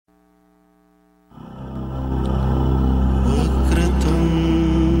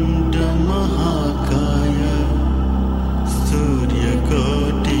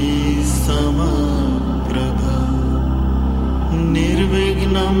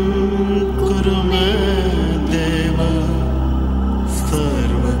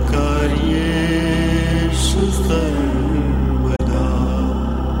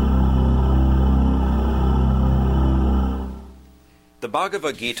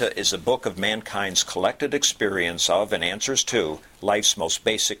Bhagavad Gita is a book of mankind's collected experience of and answers to life's most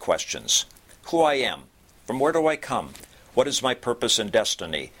basic questions. Who I am, from where do I come, what is my purpose and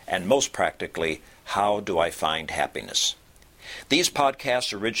destiny, and most practically, how do I find happiness? These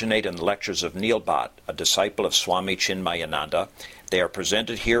podcasts originate in the lectures of Neil Bhatt, a disciple of Swami Chinmayananda. They are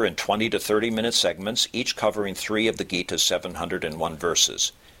presented here in 20 to 30-minute segments, each covering 3 of the Gita's 701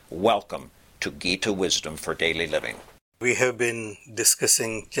 verses. Welcome to Gita Wisdom for Daily Living. We have been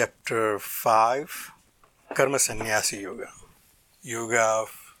discussing Chapter 5, Karma Sannyasa Yoga, Yoga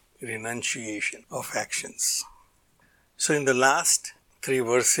of renunciation of actions. So in the last 3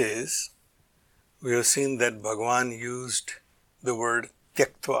 verses, we have seen that Bhagavan used the word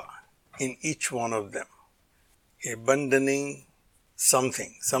tyaktva in each one of them, abandoning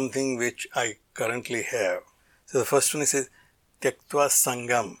something which I currently have. So the first one is tyaktva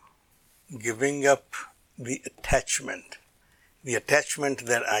sangam, giving up the attachment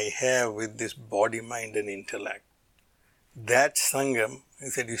that I have with this body, mind and intellect. That sangam, he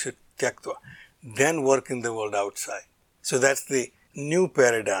said you should tyaktva, then work in the world outside. So that's the new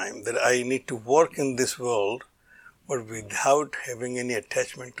paradigm, that I need to work in this world but without having any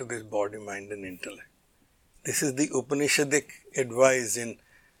attachment to this body, mind and intellect. This is the Upanishadic advice in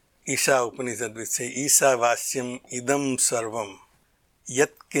Isha Upanishad, which say, Isa Vasyam idam sarvam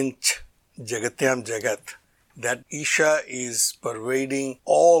yat kinch jagatyam jagat. That Isha is pervading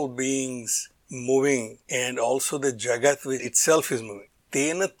all beings moving and also the jagat which itself is moving.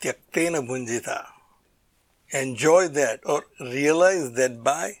 Tena tyaktena bhunjita. Enjoy that or realize that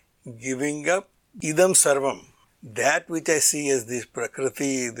by giving up idam sarvam. That which I see as this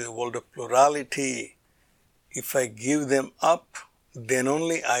prakriti, the world of plurality, if I give them up, then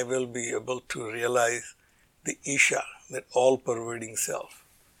only I will be able to realize the Isha, that all-pervading self.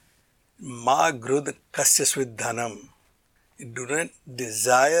 Ma grud kasyasvid dhanam. Do not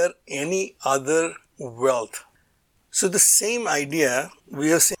desire any other wealth. So the same idea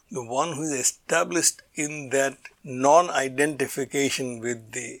we are saying, the one who is established in that non-identification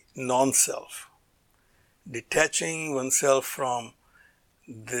with the non-self, detaching oneself from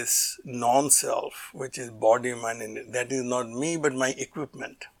this non-self, which is body, mind, and that is not me but my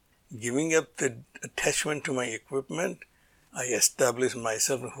equipment. Giving up the attachment to my equipment, I establish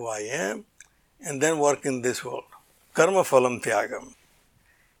myself who I am and then work in this world. Karma phalam tyagam.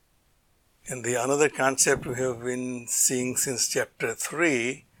 And the another concept we have been seeing since chapter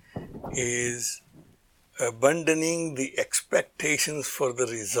 3 is abandoning the expectations for the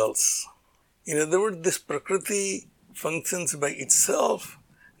results. In other words, this prakriti functions by itself.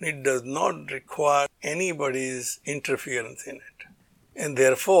 It does not require anybody's interference in it. And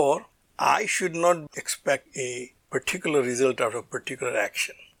therefore, I should not expect a particular result out of particular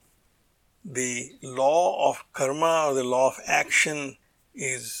action. The law of karma or the law of action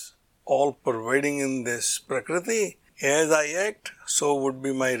is all pervading in this prakriti. As I act, so would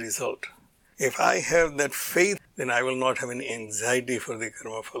be my result. If I have that faith, then I will not have any anxiety for the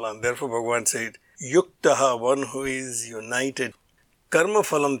karma phala. And therefore Bhagavan said, yuktaha, one who is united, karma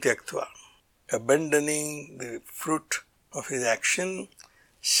phalam tyaktva, abandoning the fruit of his action,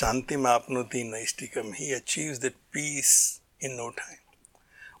 shantim apnoti naistikam, he achieves that peace in no time.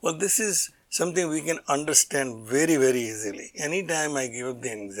 Well, this is something we can understand very, very easily. Anytime I give up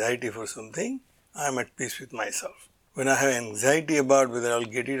the anxiety for something, I am at peace with myself. When I have anxiety about whether I'll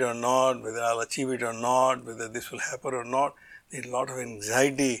get it or not, whether I'll achieve it or not, whether this will happen or not, there's a lot of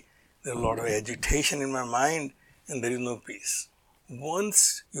anxiety, there's a lot of agitation in my mind, and there is no peace.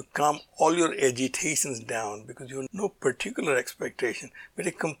 Once you calm all your agitations down, because you have no particular expectation, but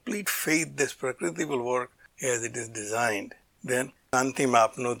a complete faith this prakriti will work as it is designed, then santi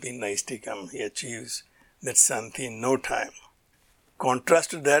apnoti naistikam, he achieves that santi in no time. Contrast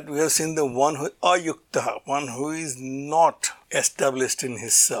to that, we have seen the one who ayukta, one who is not established in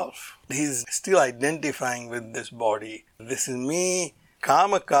his self. He is still identifying with this body. This is me,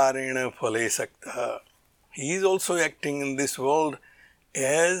 kamakarena phale sakta. He is also acting in this world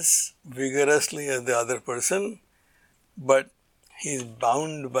as vigorously as the other person, but he is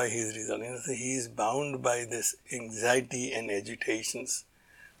bound by his result. He is bound by this anxiety and agitations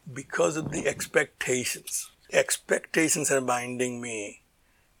because of the expectations. Expectations are binding me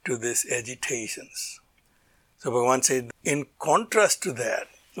to these agitations. So Bhagavan said, in contrast to that,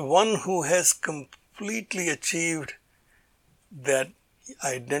 the one who has completely achieved that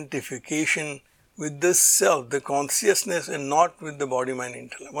identification with the self, the consciousness, and not with the body, mind,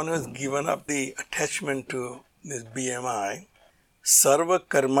 intellect. One who has given up the attachment to this BMI, sarva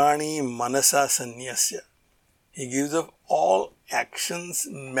karmani manasa sannyasya. He gives up all actions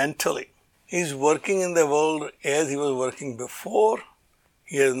mentally. He is working in the world as he was working before,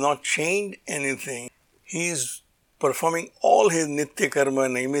 He has not changed anything. He is performing all his nitya karma,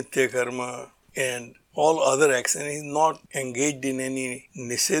 naimitya karma, and all other actions. He is not engaged in any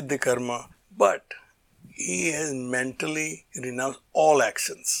nisedha karma, but he has mentally renounced all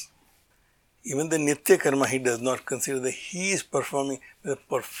actions. Even the nitya karma he does not consider that he is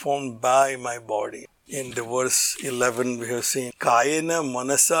performed by my body. In the verse 11 we have seen, Kayena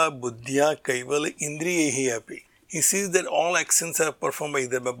manasa buddhya kaivala indriyehi api. He sees that all actions are performed by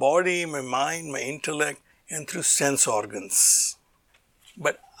either my body, my mind, my intellect, and through sense organs.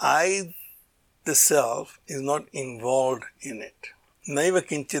 But I, the self, is not involved in it. Naiva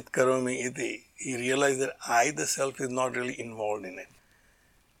kinchit karomi iti. He realized that I, the self, is not really involved in it.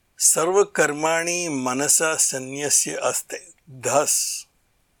 Sarva karmani manasa sanyasya aste. Thus,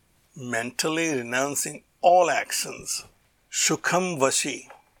 mentally renouncing all actions, sukham vashi,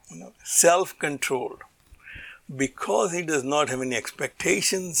 self-controlled, because he does not have any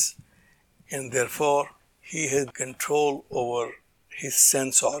expectations, and therefore he has control over his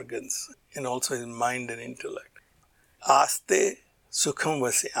sense organs and also his mind and intellect. Aste sukham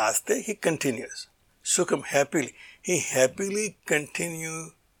vashi. Aste, he continues. Sukham, happily. He happily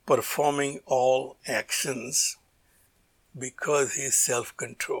continues performing all actions because he is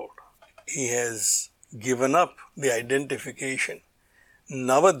self-controlled. He has given up the identification.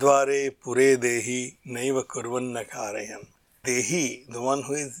 Navadvare pure dehi naiva kurvanna karayam. Dehi, the one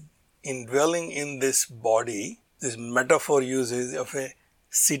who is indwelling in this body, this metaphor uses of a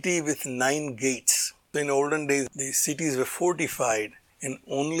city with 9 gates. In olden days, the cities were fortified and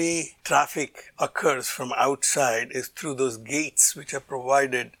only traffic occurs from outside is through those gates which are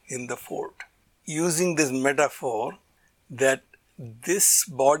provided in the fort. Using this metaphor that this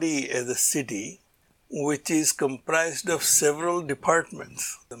body as a city which is comprised of several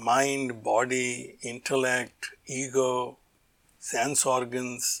departments, the mind, body, intellect, ego, sense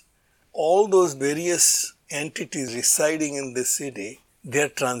organs, all those various entities residing in this city, they are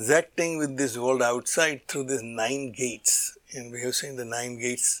transacting with this world outside through these 9 gates. And we have seen the 9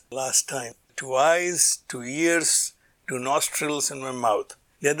 gates last time. 2 eyes, 2 ears, 2 nostrils and my mouth.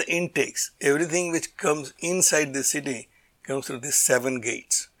 They are the intakes. Everything which comes inside the city comes through these 7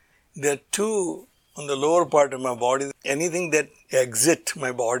 gates. There are 2 on the lower part of my body. Anything that exits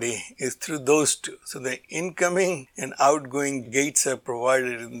my body is through those 2. So the incoming and outgoing gates are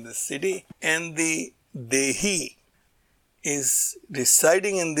provided in the city, and the Dehi is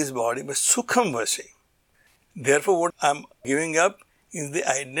residing in this body, but Sukham Vashi. Therefore, what I am giving up is the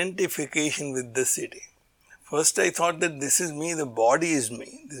identification with the city. First I thought that this is me, the body is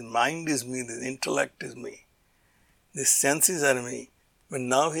me, this mind is me, this intellect is me, these senses are me. But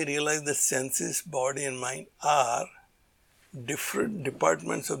now he realized that senses, body and mind are different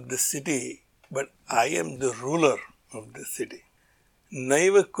departments of the city, but I am the ruler of the city.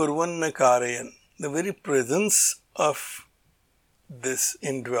 Naiva kurvanna karayan, the very presence of this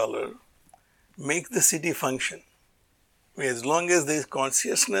indweller makes the city function. As long as there is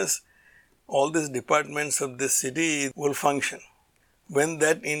consciousness, all these departments of the city will function. When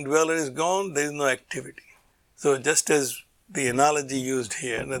that indweller is gone, there is no activity. So just as the analogy used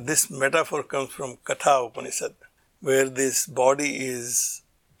here, this metaphor comes from Katha Upanishad, where this body is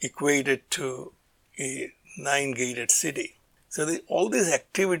equated to a 9-gated city. So all these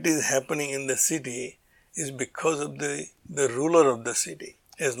activities happening in the city is because of the ruler of the city.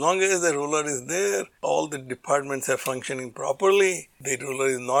 As long as the ruler is there, all the departments are functioning properly. The ruler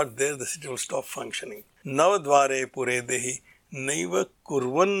is not there, the city will stop functioning. Navadvare pure dehi naiva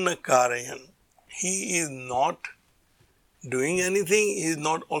kurvanna karayan. He is not doing anything, he is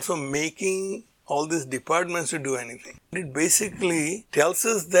not also making all these departments to do anything. It basically tells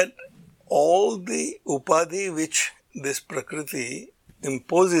us that all the upadhi which this prakriti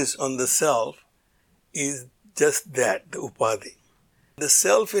imposes on the self is just that, the upadhi. The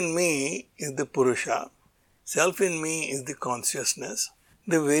self in me is the Purusha. Self in me is the consciousness.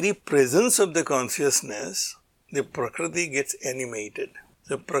 The very presence of the consciousness, the Prakriti gets animated.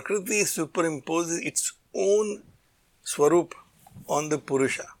 The Prakriti superimposes its own Swarup on the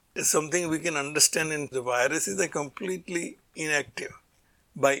Purusha. It's something we can understand in the viruses are completely inactive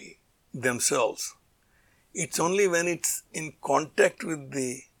by themselves. It's only when it's in contact with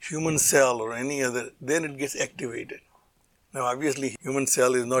the human cell or any other, then it gets activated. Now obviously human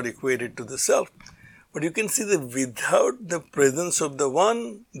cell is not equated to the self, but you can see that without the presence of the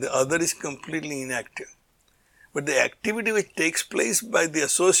one, the other is completely inactive. But the activity which takes place by the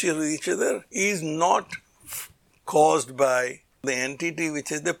association with each other is not caused by the entity which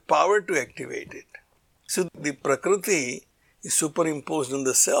has the power to activate it. So the Prakriti is superimposed on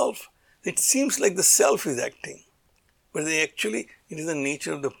the self. It seems like the self is acting, but actually It is the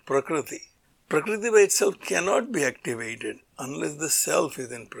nature of the Prakriti. Prakriti by itself cannot be activated unless the self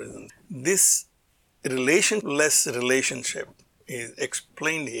is in presence. This relationless relationship is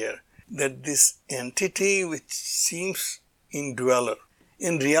explained here, that this entity which seems indweller,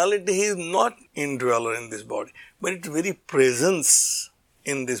 in reality he is not indweller in this body, but its very presence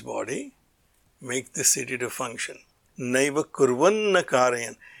in this body makes this city to function. Naiva kurvanna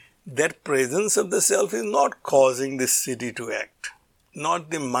karayan. That presence of the self is not causing this city to act, not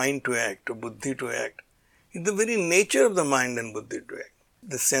the mind to act or buddhi to act. It's the very nature of the mind and buddhi to act.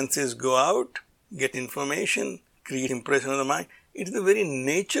 The senses go out, get information, create impression of the mind. It's the very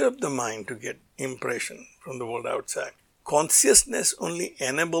nature of the mind to get impression from the world outside. Consciousness only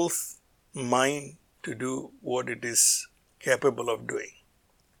enables mind to do what it is capable of doing.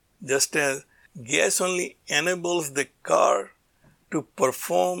 Just as gas only enables the car to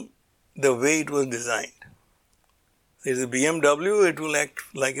perform the way it was designed. If it is a BMW, it will act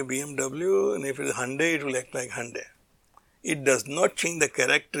like a BMW, and if it is Hyundai, it will act like Hyundai. It does not change the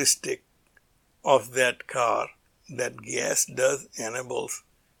characteristic of that car. That gas does enables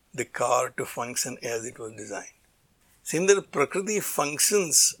the car to function as it was designed. Similarly, Prakriti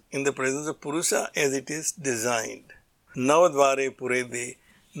functions in the presence of Purusa as it is designed. Navadvare purede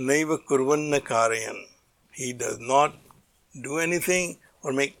naiva kurvanna karayan. He does not do anything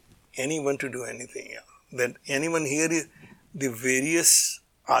or make anyone to do anything else. That anyone here is the various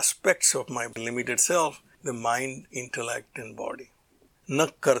aspects of my limited self, the mind, intellect and body. Na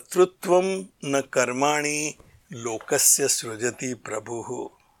kartrutvam na karmani lokasya srujati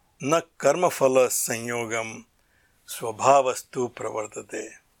prabhuhu na karmaphala sanyogam swabhavastu pravartate.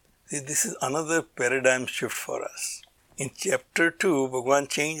 See, this is another paradigm shift for us. In chapter 2, Bhagavan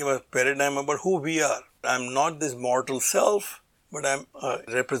changed our paradigm about who we are. I am not this mortal self, but I am a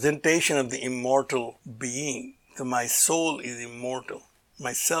representation of the immortal being. So my soul is immortal.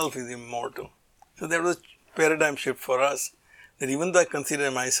 My self is immortal. So that was a paradigm shift for us, that even though I consider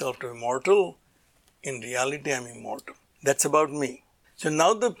myself to be mortal, in reality I am immortal. That's about me. So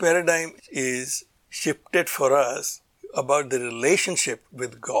now the paradigm is shifted for us about the relationship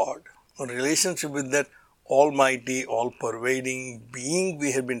with God, or relationship with that almighty, all-pervading being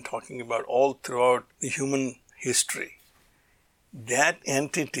we have been talking about all throughout the human history. That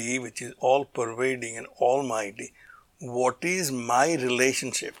entity which is all-pervading and almighty, what is my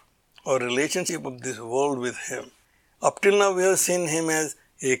relationship or relationship of this world with Him? Up till now we have seen Him as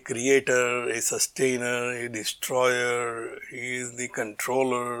a creator, a sustainer, a destroyer. He is the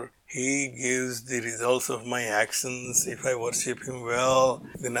controller. He gives the results of my actions. If I worship Him well,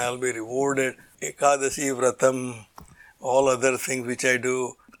 then I will be rewarded. Ekadasi, Vratam, all other things which I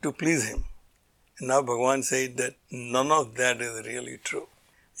do to please Him. And now Bhagavan said that none of that is really true.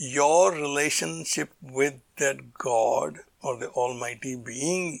 Your relationship with that God or the Almighty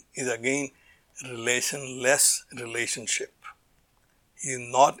Being is again relationless relationship. He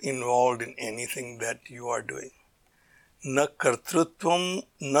is not involved in anything that you are doing. Na kartrutvam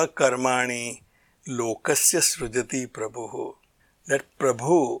na karmani lokasya srujati prabhu. That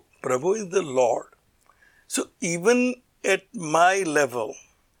Prabhu is the Lord. So even at my level,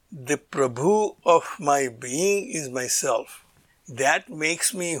 the Prabhu of my being is myself. That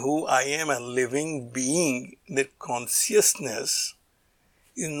makes me who I am, a living being. That consciousness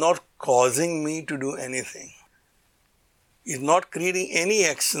is not causing me to do anything. Is not creating any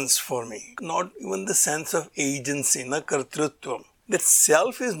actions for me. Not even the sense of agency, na kartrutvam. That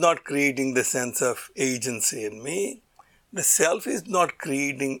self is not creating the sense of agency in me. The self is not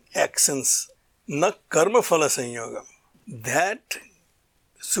creating actions. Na karma phala sanyogam. That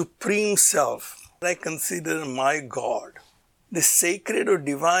supreme self, I consider my God. The sacred or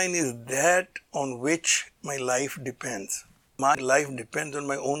divine is that on which my life depends. My life depends on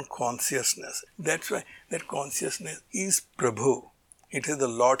my own consciousness. That's why that consciousness is Prabhu. It is the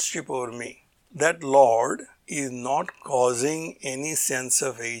lordship over me. That Lord is not causing any sense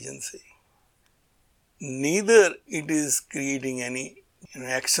of agency. Neither it is creating any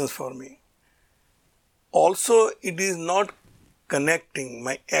actions for me. Also, it is not connecting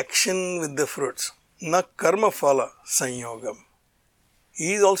my action with the fruits. Na karma phala sanyogam.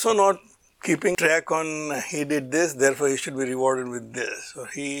 He is also not keeping track on he did this, therefore he should be rewarded with this. Or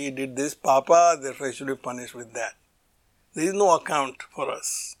he did this papa, therefore he should be punished with that. There is no account for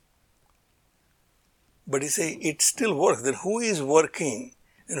us. But he says it still works. Then who is working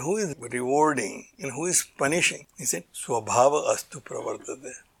and who is rewarding and who is punishing? He said, Swabhava astu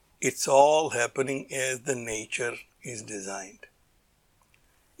pravartate. It's all happening as the nature is designed.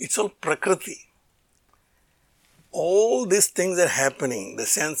 It's all Prakriti. All these things are happening. The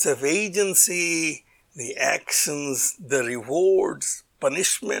sense of agency, the actions, the rewards,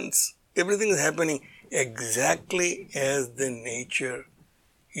 punishments, everything is happening exactly as the nature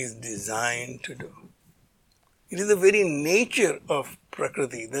is designed to do. It is the very nature of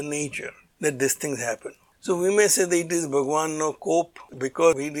Prakriti, the nature, that these things happen. So we may say that it is Bhagwan no cope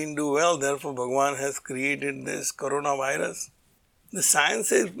because we didn't do well, therefore Bhagwan has created this coronavirus. The science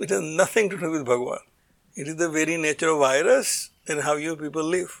says it has nothing to do with Bhagwan. It is the very nature of virus and how you people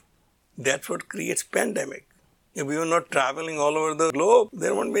live. That's what creates pandemic. If we were not traveling all over the globe,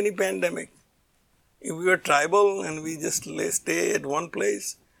 there won't be any pandemic. If we were tribal and we just stay at one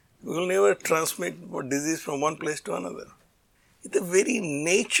place, we will never transmit disease from one place to another. It's the very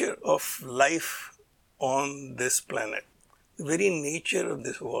nature of life on this planet, the very nature of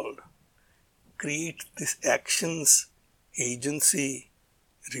this world, creates these actions, agency,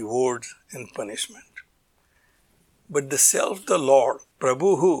 rewards and punishment. But the self, the Lord,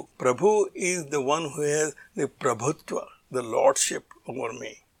 Prabhu, Prabhu is the one who has the Prabhutva, the lordship over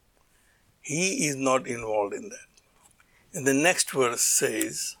me. He is not involved in that. And the next verse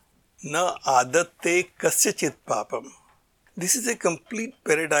says, Na adatte kasyachit papam. This is a complete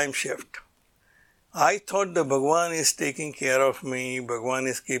paradigm shift. I thought the Bhagwan is taking care of me, Bhagwan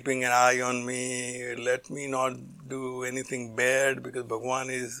is keeping an eye on me, let me not do anything bad because Bhagwan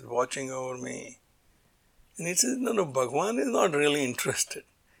is watching over me. And it says, no, Bhagwan is not really interested.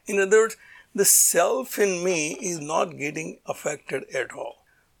 In other words, the self in me is not getting affected at all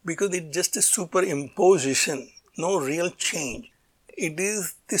because it's just a superimposition, no real change. It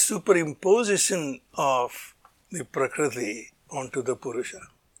is the superimposition of the Prakriti onto the Purusha.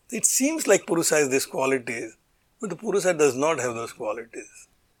 It seems like Purusha has these qualities, but the Purusha does not have those qualities.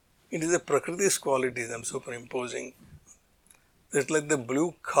 It is the Prakriti's qualities I'm superimposing. It's like the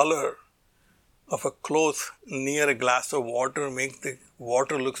blue color of a cloth near a glass of water makes the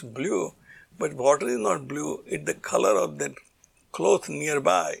water looks blue, but water is not blue. It's the color of that cloth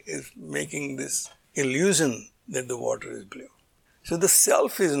nearby is making this illusion that the water is blue. So the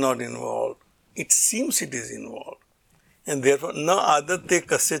self is not involved. It seems it is involved. And therefore, na adatte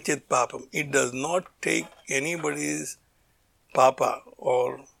kasyachit papam. It does not take anybody's papa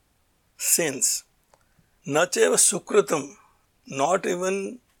or sins. Na chaiva sukritam. Not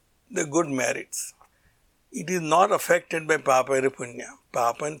even the good merits. It is not affected by papa or punya.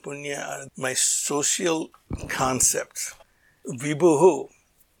 Papa and punya are my social concepts. Vibhuhu,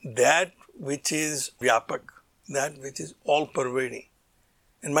 that which is vyapak, that which is all-pervading.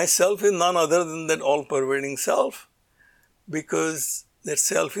 And myself is none other than that all-pervading self, because that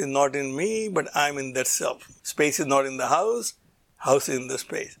self is not in me, but I am in that self. Space is not in the house, house is in the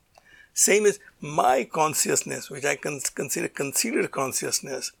space. Same as my consciousness, which I consider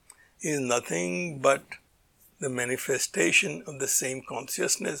consciousness, is nothing but the manifestation of the same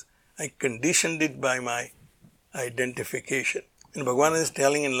consciousness. I conditioned it by my identification. And Bhagavan is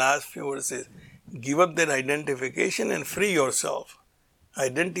telling in last few verses, give up that identification and free yourself.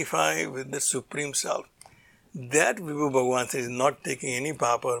 Identify with the Supreme Self. That Vibhu Bhagavan says is not taking any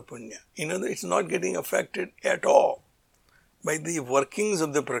papa or punya. In other words, it's not getting affected at all by the workings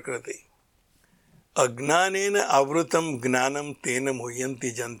of the Prakriti. Agnanena avrutam gnanam tenam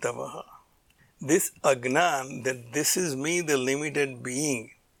huyanti jantavaha. This agnan, that this is me, the limited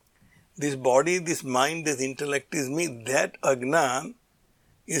being, this body, this mind, this intellect is me, that agnan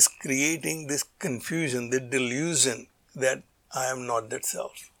is creating this confusion, the delusion that I am not that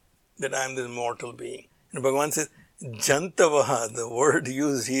self, that I am this mortal being. And Bhagavan says, jantavaha, the word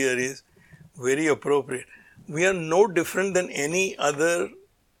used here is very appropriate. We are no different than any other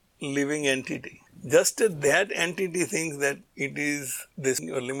living entity. Just as that entity thinks that it is this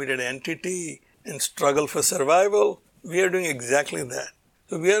limited entity and struggle for survival, we are doing exactly that.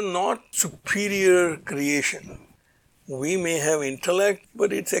 So we are not superior creation. We may have intellect,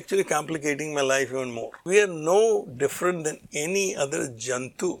 but it's actually complicating my life even more. We are no different than any other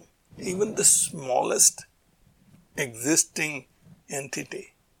jantu, even the smallest existing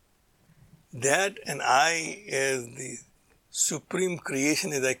entity. That and I, as the supreme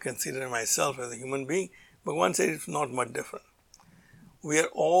creation, as I consider myself as a human being, Bhagavan said it's not much different. We are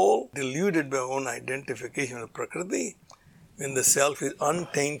all deluded by our own identification of Prakriti when the self is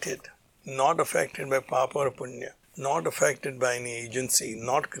untainted, not affected by papa or punya, not affected by any agency,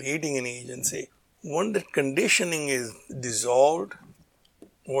 not creating any agency. Once that conditioning is dissolved,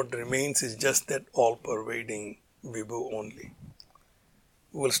 what remains is just that all-pervading Vibhu only.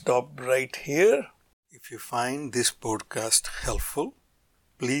 We'll stop right here. If you find this podcast helpful,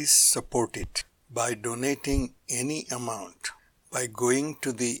 please support it by donating any amount by going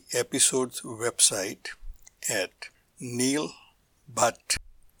to the episode's website at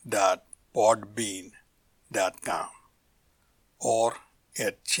neilbhatt.podbean.com. or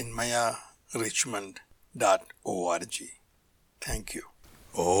at chinmayarichmond.org. Thank you.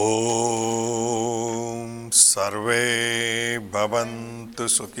 Om Sarve Bhavantu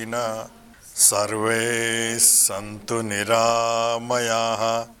Sukhina Sarve Santu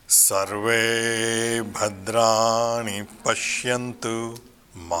Niramayaha Sarve Bhadrani Pashyantu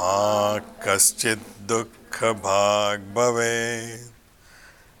Ma Kaschid Dukkha Bhag Bhavet.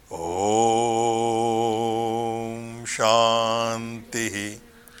 Om Shanti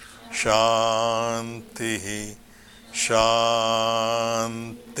Shanti Shanti.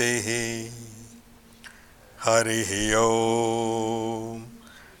 Harihi Om.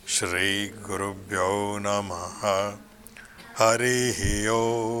 Shri Gurubhyo Namaha. Harihi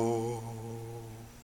Om.